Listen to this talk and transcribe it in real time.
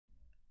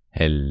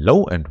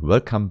Hello and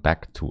welcome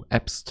back to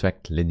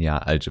Abstract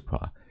Linear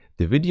Algebra,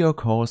 the video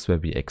course where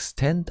we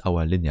extend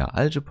our linear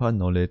algebra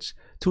knowledge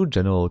to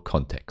general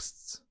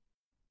contexts.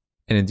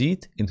 And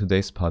indeed, in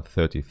today's part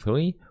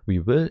 33, we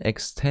will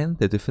extend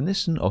the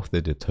definition of the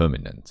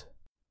determinant.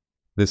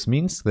 This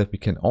means that we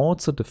can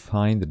also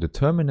define the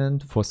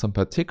determinant for some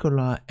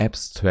particular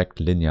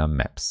abstract linear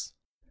maps.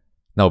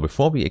 Now,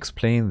 before we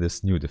explain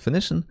this new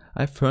definition,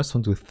 I first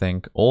want to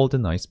thank all the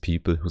nice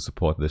people who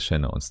support this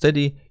channel on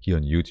Steady, here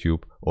on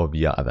YouTube or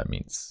via other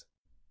means.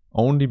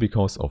 Only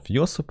because of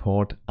your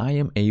support, I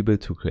am able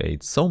to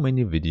create so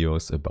many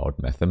videos about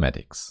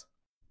mathematics.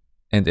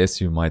 And as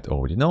you might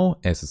already know,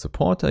 as a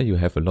supporter you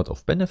have a lot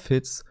of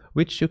benefits,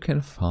 which you can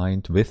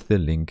find with the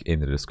link in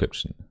the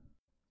description.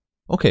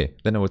 Okay,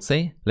 then I would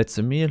say, let's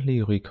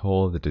immediately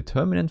recall the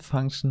determinant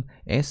function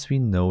as we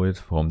know it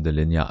from the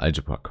linear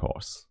algebra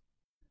course.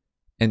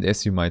 And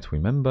as you might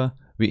remember,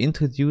 we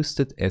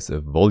introduced it as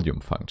a volume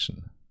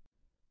function.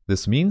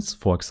 This means,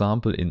 for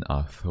example, in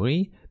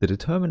R3, the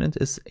determinant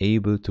is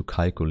able to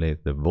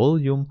calculate the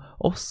volume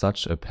of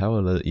such a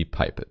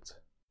parallelepiped.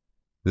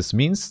 This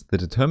means the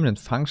determinant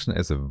function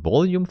as a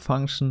volume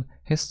function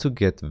has to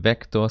get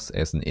vectors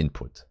as an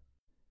input.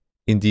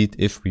 Indeed,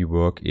 if we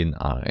work in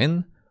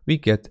Rn, we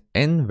get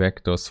n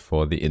vectors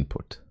for the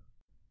input.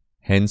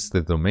 Hence,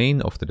 the domain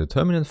of the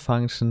determinant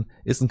function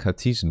is a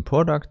Cartesian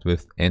product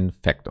with n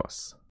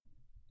factors.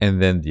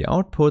 And then the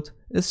output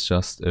is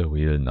just a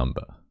real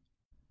number.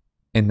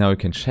 And now you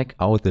can check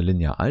out the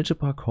linear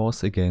algebra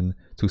course again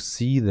to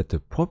see that the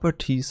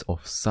properties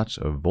of such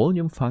a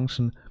volume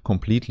function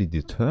completely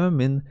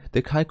determine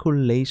the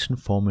calculation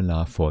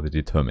formula for the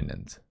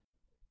determinant.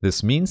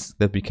 This means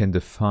that we can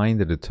define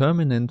the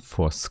determinant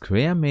for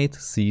square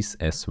matrices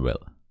as well.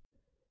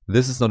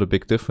 This is not a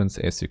big difference,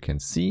 as you can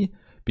see,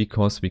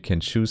 because we can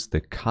choose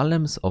the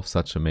columns of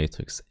such a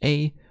matrix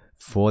A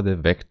for the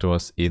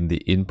vectors in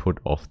the input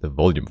of the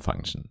volume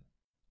function.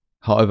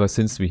 However,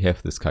 since we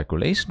have this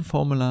calculation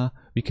formula,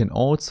 we can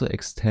also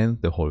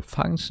extend the whole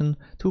function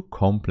to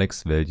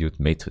complex valued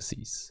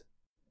matrices.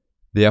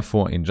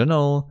 Therefore, in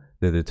general,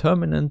 the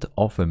determinant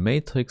of a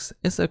matrix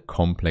is a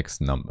complex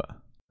number.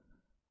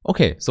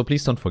 Okay, so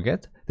please don't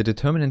forget, the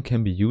determinant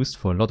can be used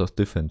for a lot of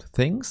different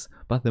things,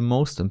 but the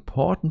most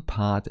important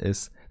part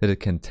is that it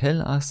can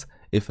tell us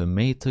if a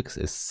matrix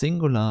is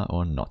singular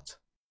or not.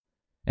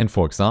 And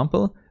for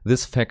example,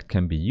 this fact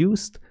can be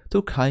used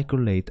to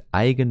calculate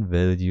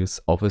eigenvalues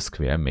of a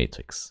square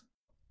matrix.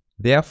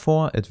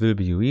 Therefore, it will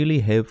be really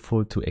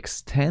helpful to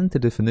extend the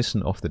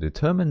definition of the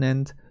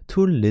determinant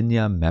to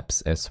linear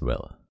maps as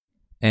well.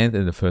 And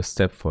in the first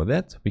step for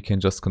that, we can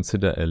just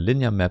consider a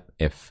linear map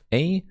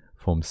Fa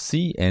from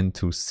Cn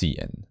to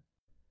Cn.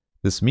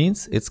 This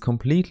means it's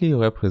completely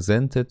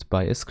represented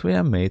by a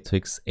square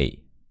matrix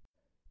A.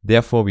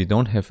 Therefore, we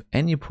don't have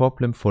any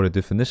problem for the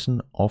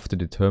definition of the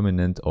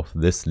determinant of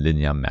this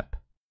linear map.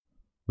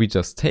 We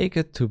just take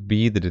it to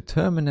be the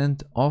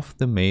determinant of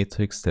the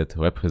matrix that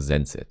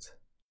represents it.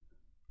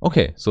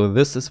 Okay, so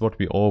this is what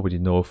we already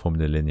know from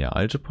the linear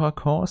algebra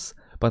course,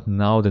 but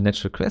now the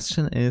natural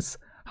question is,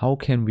 how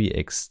can we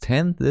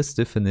extend this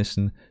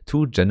definition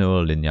to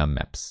general linear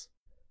maps?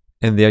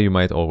 And there you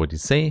might already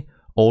say,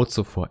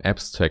 also for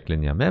abstract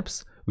linear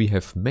maps, we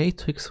have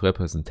matrix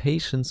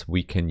representations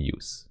we can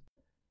use.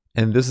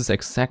 And this is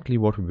exactly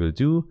what we will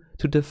do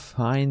to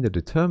define the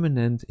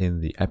determinant in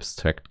the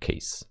abstract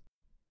case.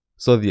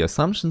 So the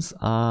assumptions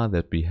are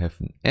that we have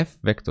an F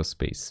vector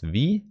space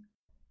V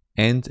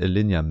and a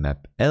linear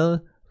map L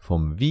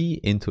from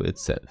V into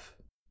itself.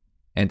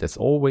 And as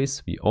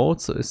always, we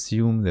also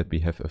assume that we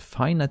have a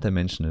finite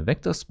dimensional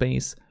vector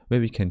space where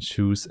we can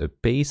choose a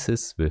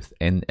basis with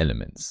n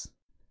elements.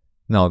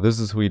 Now this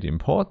is really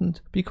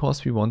important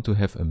because we want to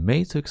have a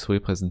matrix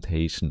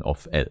representation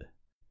of L.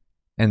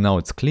 And now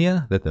it's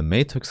clear that the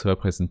matrix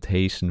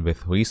representation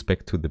with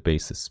respect to the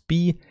basis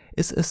B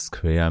is a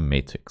square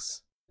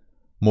matrix.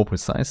 More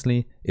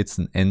precisely, it's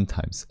an n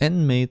times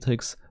n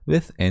matrix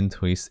with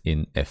entries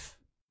in F.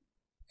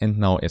 And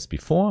now, as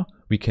before,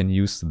 we can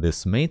use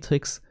this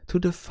matrix to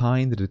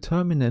define the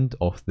determinant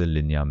of the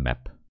linear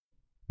map.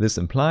 This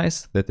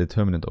implies that the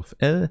determinant of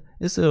L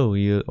is a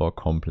real or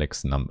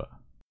complex number.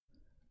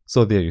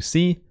 So there you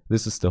see,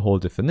 this is the whole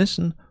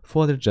definition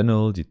for the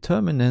general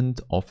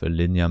determinant of a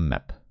linear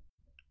map.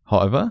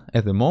 However,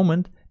 at the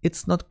moment,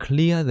 it's not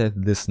clear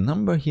that this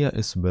number here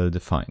is well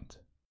defined.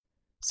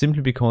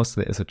 Simply because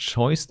there is a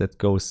choice that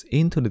goes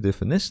into the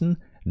definition,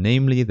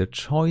 namely the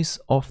choice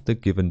of the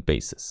given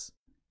basis.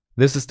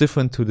 This is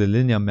different to the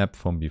linear map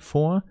from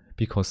before,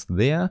 because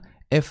there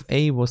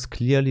Fa was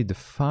clearly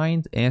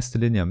defined as the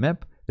linear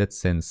map that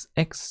sends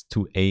x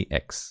to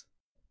Ax.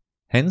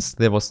 Hence,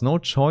 there was no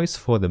choice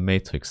for the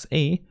matrix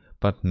A,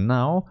 but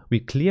now we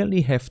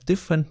clearly have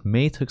different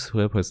matrix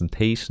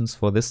representations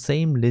for the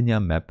same linear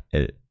map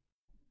L.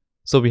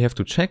 So we have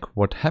to check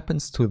what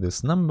happens to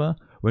this number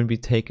when we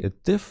take a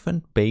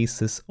different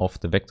basis of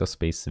the vector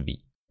space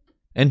V.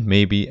 And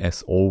maybe,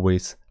 as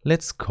always,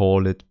 let's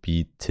call it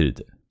B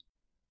tilde.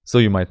 So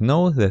you might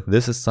know that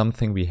this is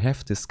something we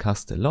have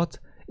discussed a lot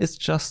is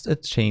just a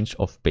change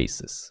of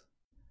basis.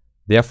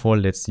 Therefore,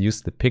 let's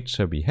use the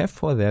picture we have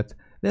for that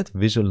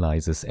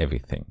visualizes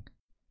everything.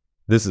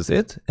 This is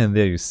it, and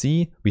there you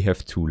see we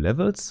have two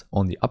levels.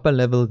 On the upper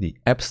level, the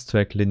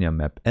abstract linear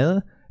map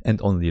L,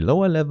 and on the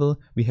lower level,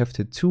 we have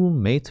the two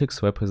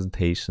matrix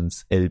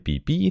representations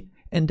LBB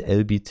and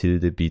LB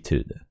tilde B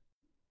tilde.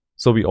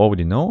 So we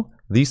already know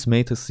these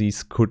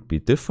matrices could be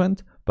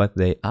different, but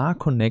they are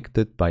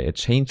connected by a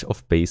change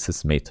of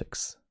basis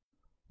matrix.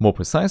 More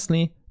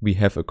precisely, we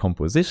have a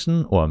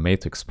composition or a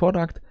matrix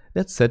product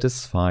that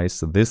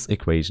satisfies this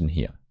equation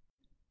here.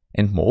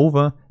 And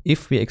moreover,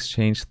 if we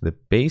exchange the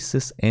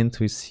basis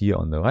entries here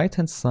on the right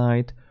hand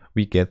side,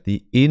 we get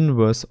the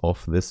inverse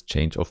of this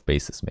change of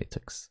basis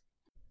matrix.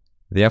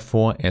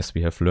 Therefore, as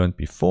we have learned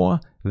before,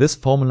 this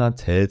formula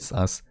tells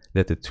us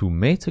that the two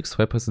matrix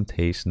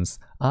representations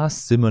are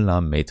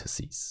similar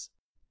matrices.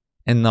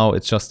 And now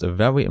it's just a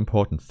very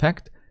important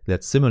fact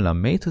that similar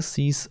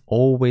matrices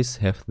always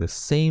have the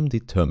same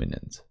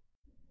determinant.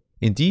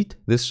 Indeed,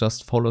 this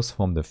just follows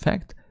from the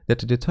fact that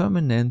the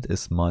determinant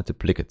is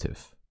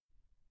multiplicative.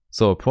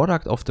 So a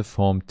product of the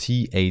form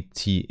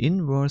TAT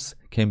inverse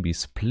can be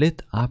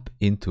split up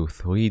into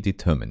three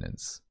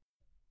determinants.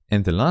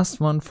 And the last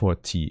one for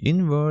T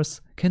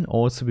inverse can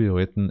also be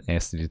written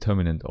as the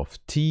determinant of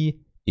T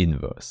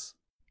inverse.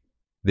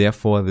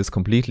 Therefore, this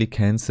completely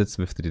cancels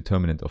with the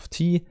determinant of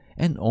T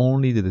and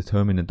only the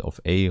determinant of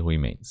A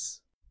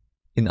remains.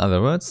 In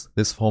other words,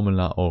 this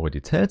formula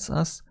already tells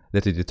us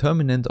that the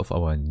determinant of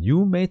our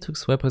new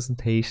matrix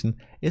representation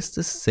is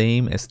the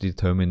same as the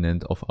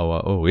determinant of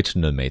our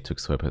original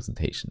matrix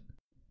representation.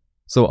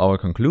 So our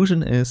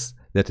conclusion is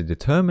that the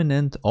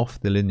determinant of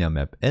the linear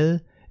map L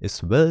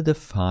is well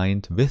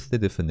defined with the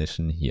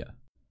definition here.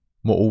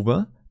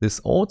 Moreover, this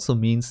also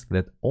means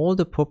that all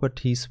the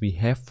properties we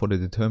have for the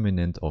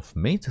determinant of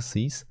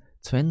matrices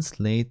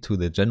translate to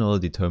the general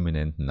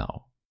determinant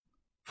now.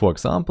 For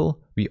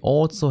example, we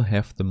also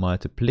have the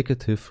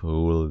multiplicative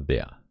rule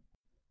there.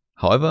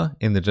 However,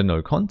 in the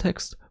general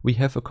context, we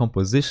have a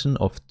composition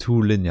of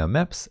two linear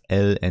maps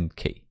L and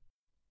K.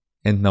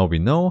 And now we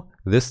know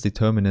this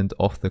determinant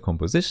of the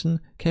composition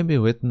can be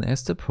written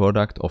as the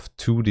product of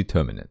two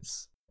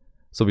determinants.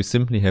 So we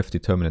simply have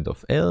determinant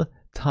of L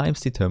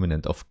times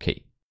determinant of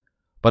K.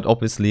 But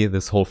obviously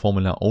this whole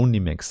formula only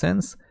makes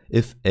sense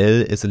if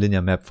L is a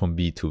linear map from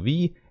V to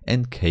V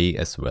and K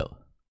as well.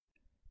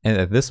 And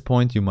at this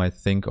point you might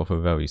think of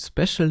a very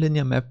special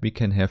linear map we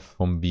can have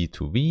from V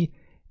to V,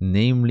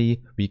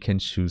 namely we can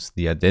choose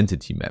the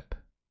identity map.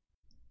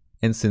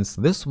 And since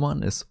this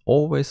one is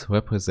always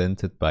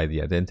represented by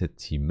the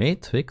identity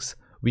matrix,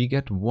 we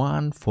get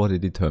 1 for the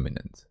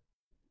determinant.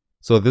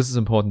 So this is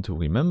important to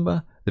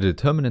remember. The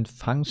determinant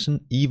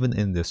function, even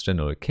in this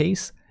general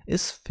case,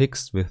 is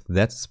fixed with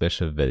that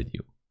special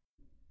value.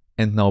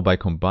 And now by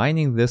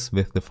combining this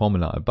with the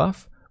formula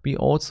above, we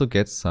also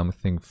get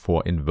something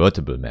for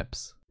invertible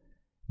maps.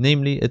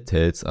 Namely, it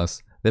tells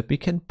us that we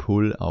can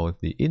pull out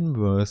the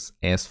inverse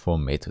as for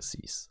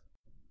matrices.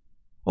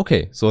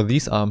 Okay, so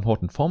these are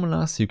important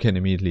formulas you can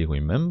immediately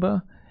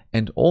remember.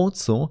 And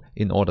also,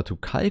 in order to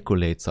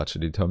calculate such a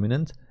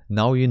determinant,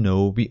 now you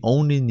know we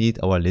only need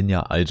our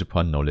linear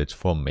algebra knowledge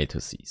for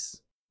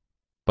matrices.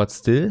 But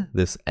still,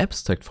 this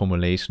abstract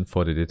formulation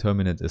for the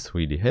determinant is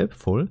really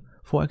helpful.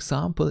 For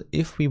example,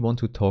 if we want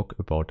to talk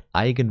about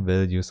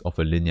eigenvalues of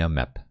a linear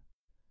map.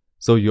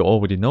 So you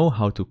already know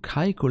how to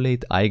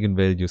calculate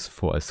eigenvalues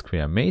for a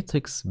square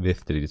matrix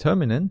with the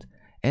determinant,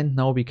 and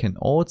now we can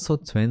also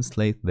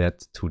translate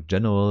that to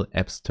general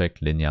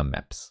abstract linear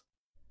maps.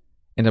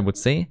 And I would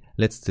say,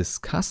 let's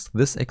discuss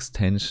this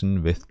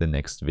extension with the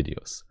next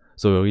videos.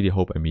 So I really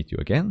hope I meet you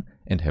again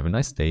and have a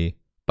nice day.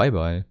 Bye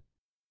bye.